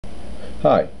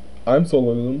Hi, I'm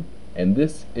SolarLune, and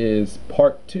this is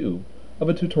part 2 of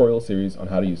a tutorial series on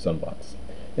how to use SunVox.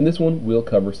 In this one, we'll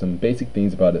cover some basic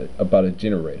things about a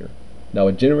generator. Now,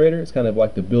 a generator is kind of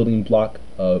like the building block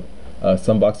of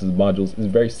SunVox's modules. It's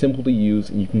very simple to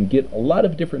use, and you can get a lot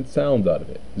of different sounds out of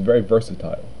it. It's very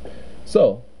versatile.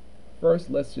 So, first,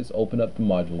 let's just open up the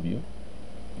module view.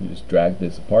 You just drag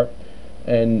this apart,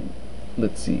 and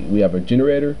let's see, we have a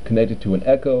generator connected to an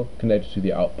echo connected to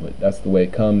the output. That's the way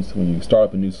it comes when you start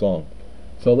up a new song.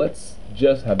 So let's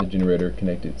just have the generator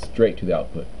connected straight to the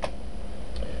output.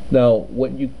 Now we're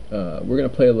going to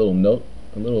play a little note,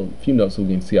 few notes so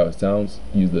we can see how it sounds.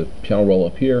 Use the piano roll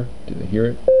up here to hear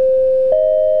it.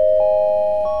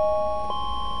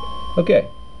 Okay,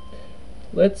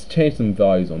 let's change some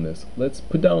values on this. Let's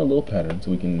put down a little pattern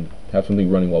so we can have something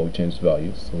running while we change the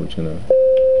values. So we're just going to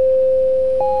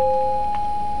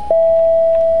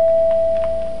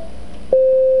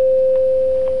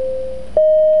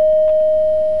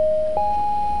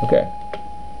okay.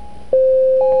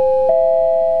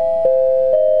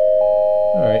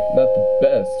 Alright, not the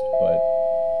best, but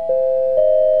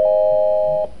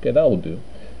okay, that will do.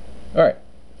 Alright,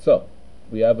 so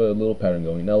we have a little pattern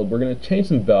going. Now we're going to change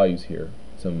some values here,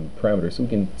 some parameters, so we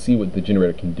can see what the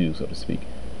generator can do, so to speak.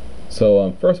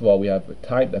 So first of all, we have a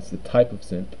type, that's the type of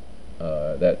synth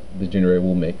that the generator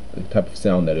will make, the type of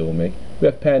sound that it will make. We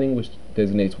have panning, which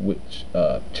designates which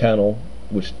channel,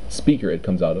 which speaker it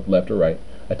comes out of, left or right.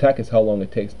 Attack is how long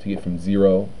it takes to get from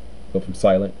go from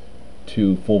silent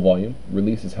to full volume.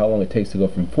 Release is how long it takes to go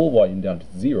from full volume down to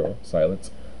zero,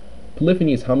 silence.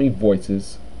 Polyphony is how many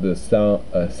voices the sound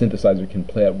synthesizer can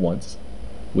play at once,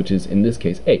 which is in this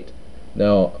case 8.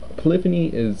 Now, polyphony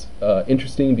is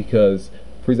interesting because,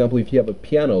 for example, if you have a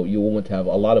piano, you will want to have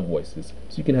a lot of voices.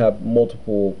 So you can have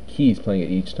multiple keys playing at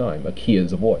each time. A key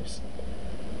is a voice.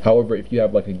 However, if you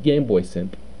have like a Game Boy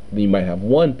synth, then you might have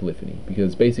one polyphony,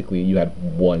 because basically you had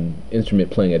one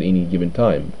instrument playing at any given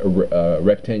time, a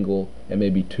rectangle and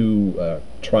maybe two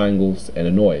triangles and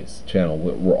a noise channel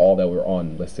were all that were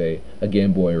on, let's say, a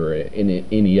Game Boy or an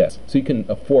NES. So you can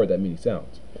afford that many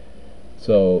sounds.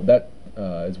 So that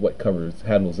is what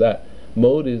handles that.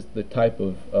 Mode is the type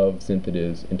of synth it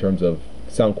is in terms of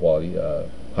sound quality,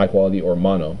 high quality or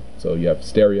mono. So you have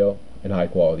stereo and high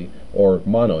quality, or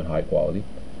mono and high quality.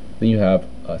 Then you have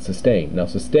sustain. Now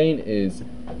sustain is,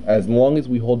 as long as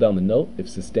we hold down the note, if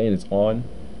sustain is on,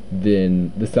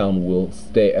 then the sound will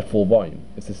stay at full volume.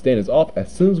 If sustain is off,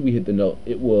 as soon as we hit the note,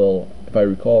 it will, if I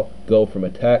recall, go from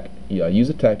attack, use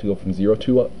attack to go from 0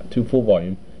 to full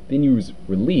volume, then use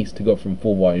release to go from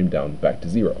full volume down back to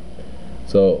 0.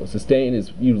 So sustain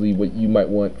is usually what you might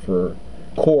want for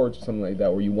chords or something like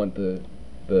that, where you want the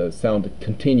sound to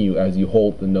continue as you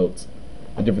hold the notes,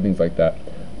 and different things like that.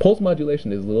 Pulse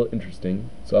modulation is a little interesting,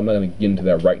 so I'm not going to get into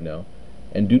that right now.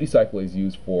 And duty cycle is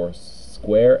used for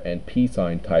square and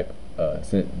P-sign type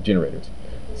generators.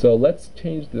 So let's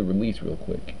change the release real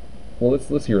quick. Well,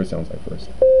 let's hear what it sounds like first,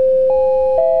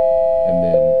 and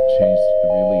then change the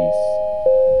release.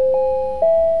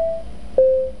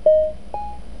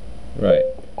 Right.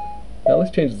 Now let's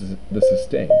change the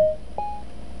sustain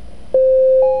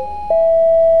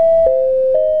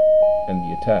and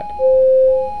the attack.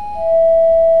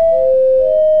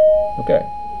 Okay,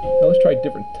 now let's try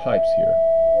different types here.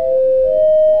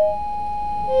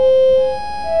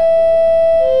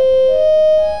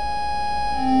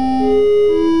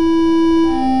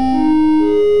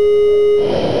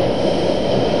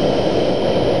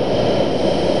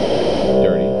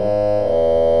 Dirty.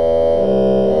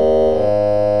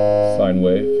 Sine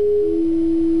wave.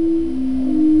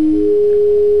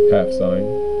 Half sine.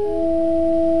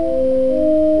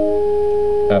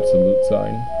 Absolute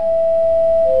sine.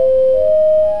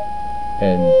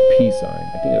 And P-sign.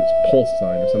 I think it's pulse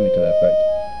sign or something to that effect.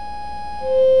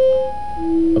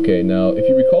 Okay, now if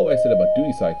you recall what I said about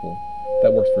duty cycle,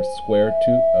 that works for square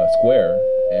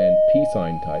and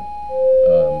P-sign type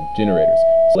generators.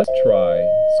 So let's try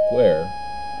square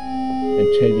and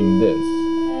changing this.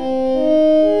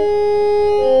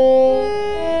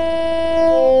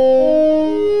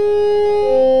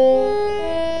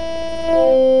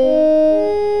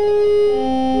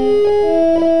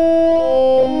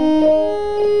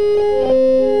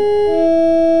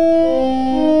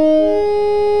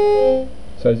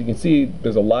 So as you can see,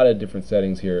 there's a lot of different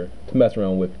settings here to mess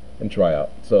around with and try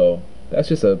out. So that's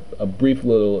just a brief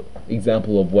little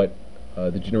example of what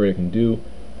the generator can do.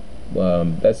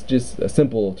 That's just a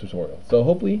simple tutorial. So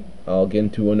hopefully I'll get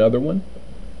into another one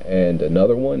and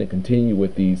continue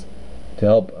with these to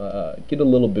help get a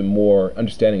little bit more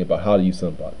understanding about how to use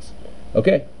SunVox.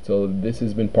 Okay, so this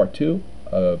has been part 2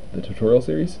 of the tutorial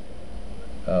series.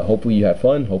 Hopefully you had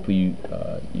fun. Hopefully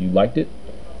you liked it.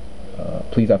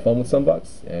 Please have fun with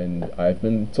SunVox, and I've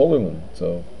been SolarLune.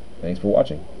 So thanks for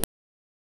watching.